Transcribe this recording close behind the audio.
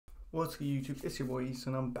What's good, YouTube? It's your boy East,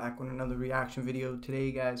 and I'm back with another reaction video. Today,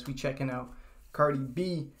 guys, we checking out Cardi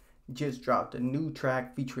B just dropped a new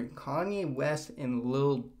track featuring Kanye West and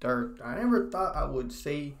Lil Durk. I never thought I would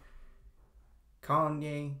say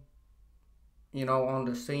Kanye, on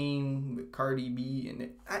the same with Cardi B.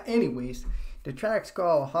 And anyways, the track's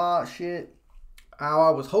called Hot Shit.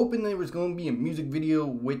 I was hoping there was going to be a music video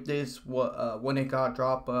with this when it got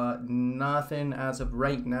dropped, but nothing as of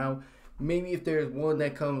right now. Maybe if there's one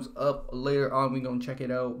that comes up later on, we're going to check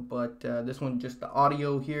it out. But this one, just the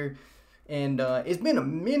audio here. And it's been a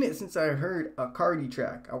minute since I heard a Cardi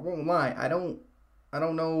track. I won't lie. I don't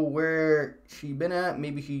know where she been at.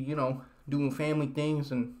 Maybe she, doing family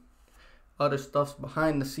things and other stuffs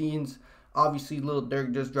behind the scenes. Obviously, Lil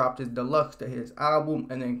Durk just dropped his deluxe to his album.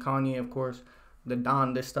 And then Kanye, of course, the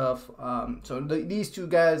Don, this stuff. So these two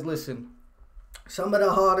guys, listen, some of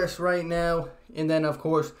the hottest right now. And then, of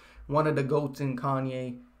course, one of the GOATs in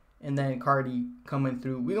Kanye, and then Cardi coming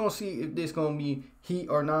through. We're going to see if this going to be heat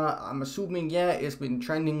or not. I'm assuming, yeah, it's been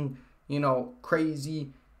trending,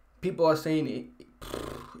 crazy. People are saying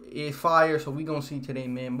it's fire, so we're going to see today,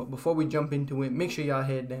 man. But before we jump into it, make sure y'all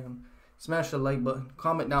head down, smash the like button,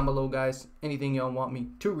 comment down below, guys, anything y'all want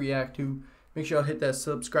me to react to. Make sure y'all hit that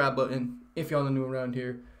subscribe button if y'all are new around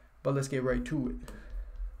here. But let's get right to it.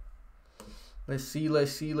 Let's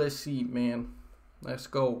see, man. Let's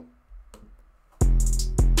go.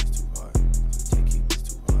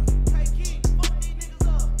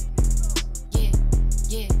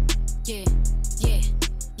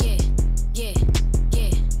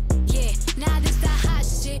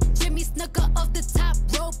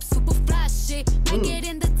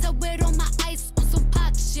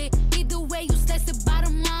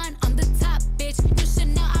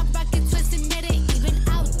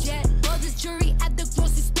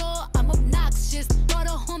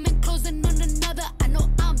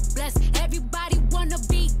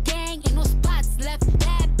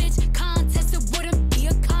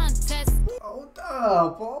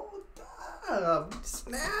 Hold up,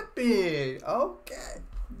 snap it. Okay,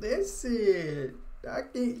 this is.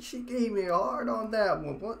 She gave me hard on that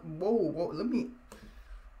one. Whoa, let me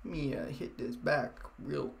hit this back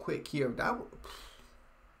real quick here. That was,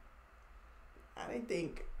 I didn't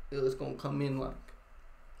think it was gonna come in like,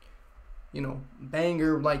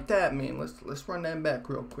 banger like that, man. Let's run that back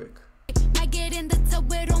real quick. I get in the tub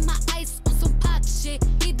with all my ice on some pop shit.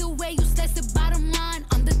 Either way you slice it, bottom line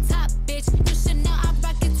on the top, bitch. You should know I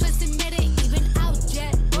rock it twisted, it ain't even out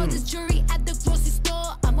yet. All this jewelry at the grocery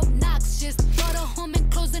store, I'm obnoxious. Brought her home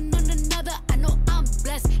and closing on another, I know I'm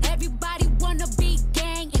blessed. Everybody wanna be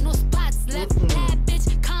gang, ain't no spots left. Bad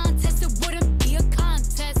bitch contest, it wouldn't be a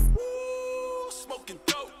contest. Ooh, smoking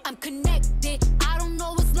dope. I'm connected, I don't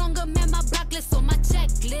know what's longer, man, my block list on my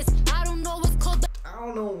checklist. I don't know what's called. I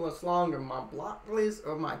don't know what's longer, my block list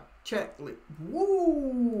or my checklist.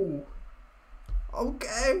 Woo!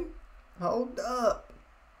 Okay. Hold up.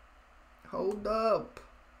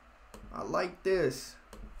 I like this.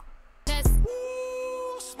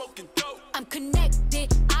 Ooh, smoking dope. I'm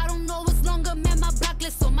connected. I don't know what's longer, man, my block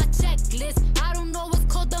list on my checklist. I don't know what's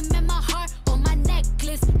colder, man, my heart on my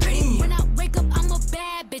necklace. Damn. When I wake up, I'm a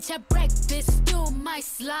bad bitch at breakfast. Still might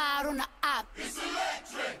slide on the op. It's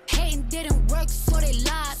electric. Hating didn't work, so they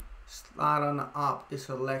lied. Slide on the op. It's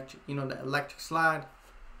electric. The electric slide.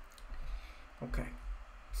 Okay.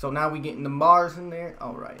 So now we getting the bars in there.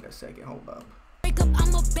 All right, a second. Hold up. Wake up,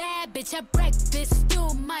 I'm a bad bitch at breakfast.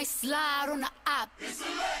 Still might slide on the op. It's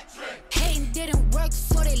electric. Hating didn't work,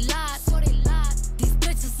 so they lied. These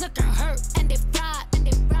bitches looking hurt and they fried. I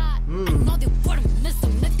know they wouldn't miss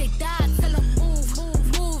them if they died. Tell them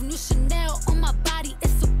move. New Chanel on my body,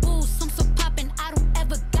 it's a boost. I'm so poppin', I don't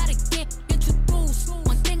ever gotta get introduced.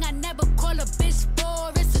 One thing I never call a bitch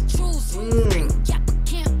for, it's a truce. Yeah, but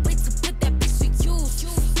can't wait to put that bitch to use.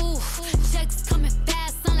 Ooh, checks coming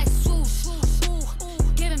fast, sound like swoosh. Ooh,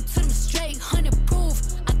 give him to them straight, 100 proof.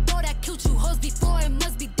 I thought I killed you hoes before, it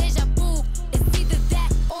must be deja vu. It's either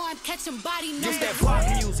that or I'm catching body numbers. This that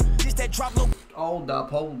pop music, this that drop low. Hold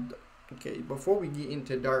up. Okay, before we get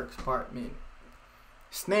into Dark's part, man.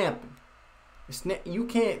 Snapping. You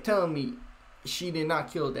can't tell me she did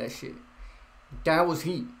not kill that shit. That was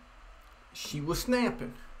heat. She was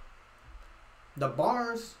snapping. The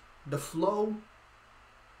bars, the flow.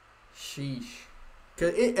 Sheesh.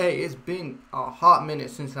 Cause it's been a hot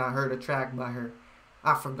minute since I heard a track by her.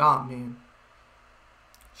 I forgot, man.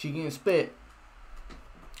 She getting spit.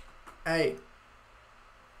 Hey.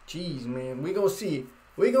 Jeez, man. We gonna see.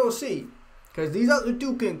 Cause these other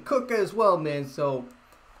two can cook as well, man. So,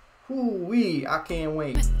 whoo-wee, I can't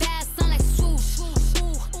wait. Fast, sound like swoosh.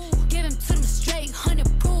 Give him to them straight,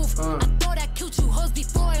 100 proof.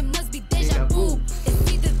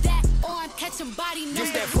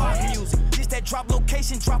 drop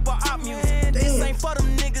location, drop a op music. This ain't for them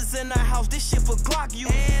niggas in the house, this shit for Glock use.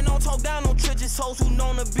 And don't talk down on trenches hoes who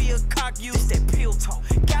known to be a cock use. That pill talk.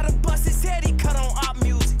 Gotta bust his head, he cut on op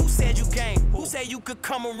music. Who said you game? Who said you could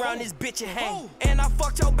come around this bitch and hang? And I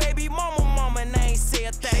fucked your baby mama, and they ain't say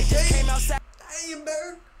a thing. Just came outside. Damn,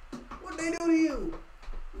 Durk. What they do to you?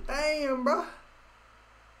 Damn, bro.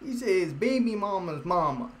 He said his baby mama's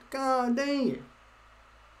mama. God damn.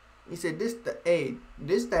 He said this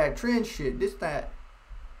that trend shit. This that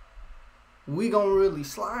we gonna really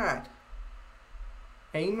slide.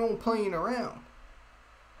 Ain't no playing around.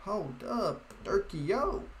 Hold up, Durky,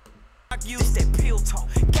 yo. Use that pill talk.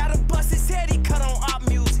 Gotta bust his head, he cut on op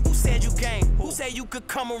music. Who said you game? Who said you could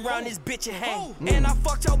come around this bitch and hang? And I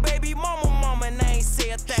fucked your baby mama, and they ain't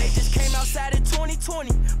say a thing. Just came outside in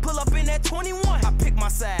 2020, pull up in that 21. I pick my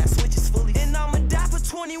side, switches fully, and I'ma die for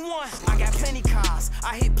 21. I got plenty cars,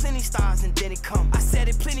 I hit plenty stars, and then it come. I said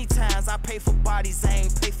it plenty times, I pay for bodies, I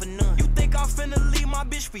ain't pay for none. You think I'm finna leave my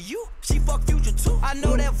bitch for you? She fuck Future too. I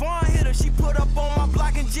know that Vaughn hit her, she put up on my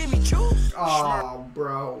block and Jimmy Choo. Oh,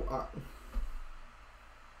 bro.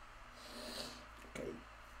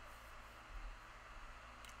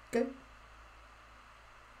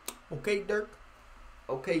 Okay, Durk.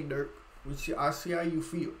 Okay, Durk. I see how you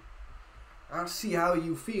feel. I see how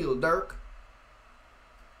you feel, Durk.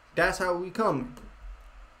 That's how we coming.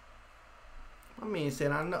 My man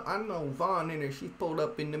said, I know Vaughn in there. She pulled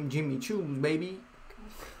up in them Jimmy Choos, baby.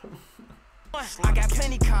 I got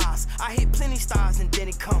plenty cars, I hit plenty stars, and then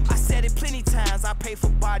it come. I said it plenty times, I pay for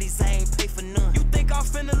bodies, I ain't pay for none. You think I'm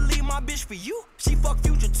finna leave my bitch for you? She fuck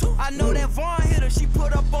Future too. I know that Vaughn hit her, she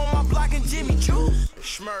put up on my block and Jimmy Choo.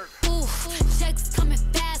 Schmirk. Ooh, checks coming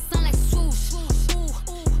fast, sound like swoosh.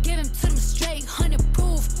 Ooh, give him to them straight, 100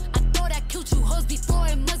 proof. I thought I killed you hoes before,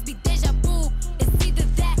 it must be deja vu. It's either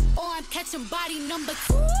that or I'm catching body number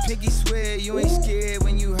 2. Piggy swear you ain't scared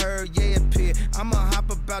when you heard yeah appear. I'ma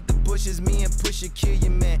hop about the bushes, me and Pusha kill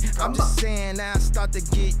your man. I'm just saying now I start to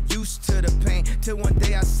get used to the pain. Till one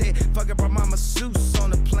day I said, fuck it, brought my masseuse on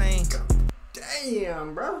the plane.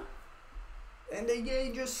 Damn, bro. And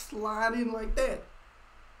they just slide in like that.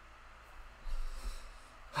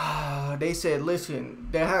 They said, listen,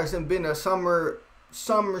 there hasn't been a summer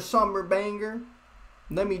banger.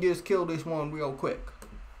 Let me just kill this one real quick.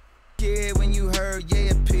 Yeah, when you heard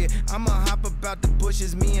yeah appear. I'ma hop about the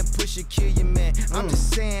bushes, me and Pusha kill your man. I'm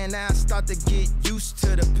just saying now I start to get used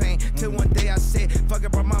to the pain. Till one day I said, fuck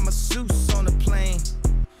it, brought my masseuse on the plane.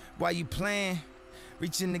 Why you playing?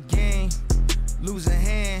 Reaching the game, losing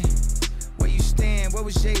hand. Where you stand? Where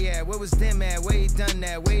was Jay at? Where was them at? Where you done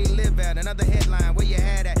that? Where you live at? Another headline, where you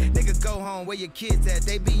had at? Nigga, go home, where your kids at?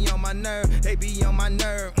 They be on my nerve, they be on my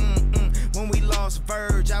nerve. When we lost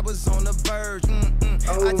Verge, I was on the verge.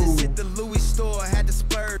 I just hit the Louis store, had to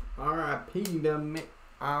splurge. R.I.P. them,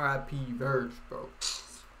 R.I.P. Verge, bro.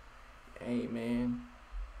 Hey, man,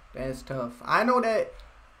 that's tough. I know that.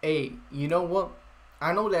 Hey, you know what?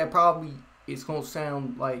 I know that probably it's gonna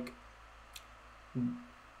sound like,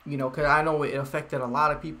 you know, cause I know it affected a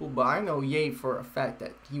lot of people, but I know Ye for a fact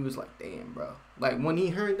that he was like, damn, bro. Like when he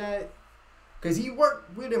heard that, cause he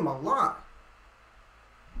worked with him a lot.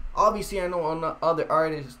 Obviously, I know on the other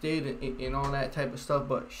artists did and all that type of stuff,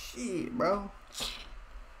 but shit, bro,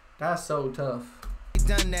 that's so tough.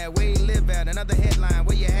 Done that, where you live at? Another headline,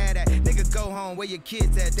 where you had at? Nigga, go home, where your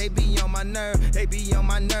kids at? They be on my nerve, they be on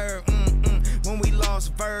my nerve. When we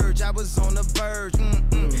lost Verge, I was on the verge.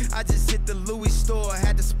 I just hit the Louis store,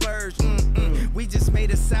 had to splurge. We just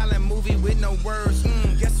made a silent movie with no words.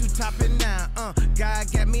 Guess who topping now?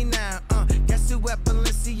 God got me now. Guess who at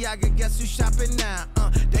Balenciaga? Guess who shopping now?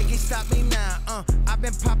 They can't stop me now. I've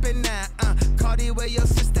been popping now. Cardi, where your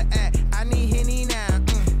sister at? I need Henny now.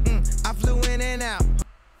 I flew in and out.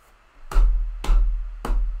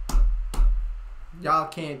 Y'all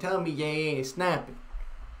can't tell me Ye ain't snapping.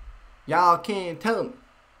 Y'all can't tell me.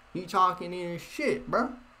 He talking in shit, bro.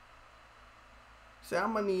 So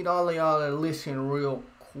I'm gonna need all of y'all to listen real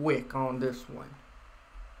quick on this one.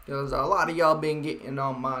 Because a lot of y'all been getting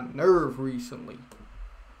on my nerve recently.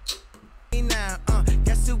 Now,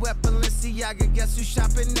 guess who at Balenciaga? Guess who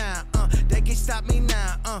shopping now? They can't stop me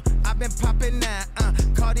now. I've been popping now.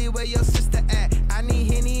 Cardi, where your sister at? I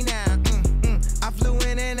need Henny now. I flew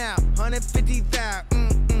in and out,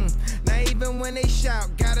 150,000. Now even when they shout,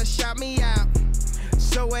 gotta shout me out.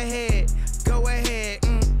 So ahead, go ahead.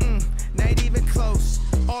 Not even close.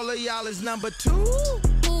 All of y'all is number 2.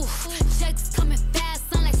 Ooh, checks coming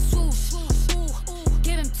fast, sound like swoosh. Ooh,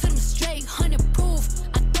 give him to them straight, 100 proof.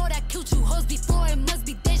 I thought I killed you hoes before, it must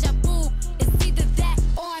be deja vu. It's either that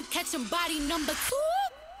or I'm catching body number 2.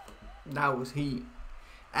 That was heat.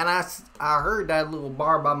 And I heard that little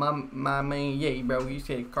bar by my man Ye, bro. He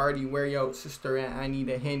said, Cardi, where your sister at? I need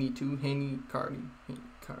a Henny too. Henny, Cardi, Henny.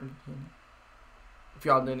 If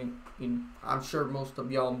y'all didn't, you know, I'm sure most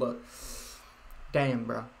of y'all, but damn,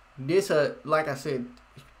 bro. This, like I said,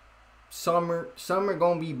 summer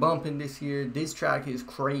gonna be bumping this year. This track is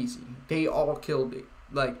crazy. They all killed it.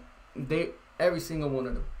 Like, every single one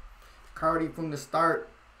of them. Cardi from the start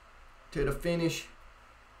to the finish.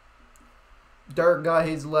 Durk got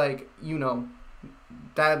his, like, you know,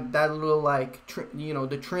 that little, like, you know,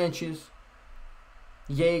 the trenches.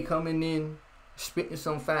 Ye coming in, spitting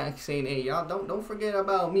some facts, saying, hey, y'all don't forget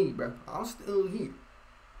about me, bro. I'm still here.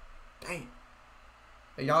 Damn.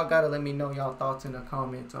 Y'all gotta let me know y'all thoughts in the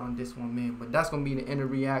comments on this one, man. But that's gonna be the end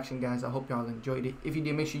of reaction, guys. I hope y'all enjoyed it. If you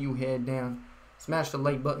did, make sure you head down, smash the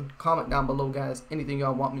like button, comment down below, guys, anything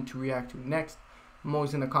y'all want me to react to next. I'm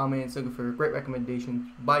always in the comments looking for great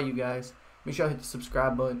recommendations by you guys. Make sure y'all hit the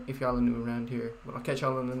subscribe button if y'all are new around here. But I'll catch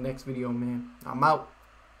y'all in the next video, man. I'm out.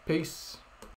 Peace.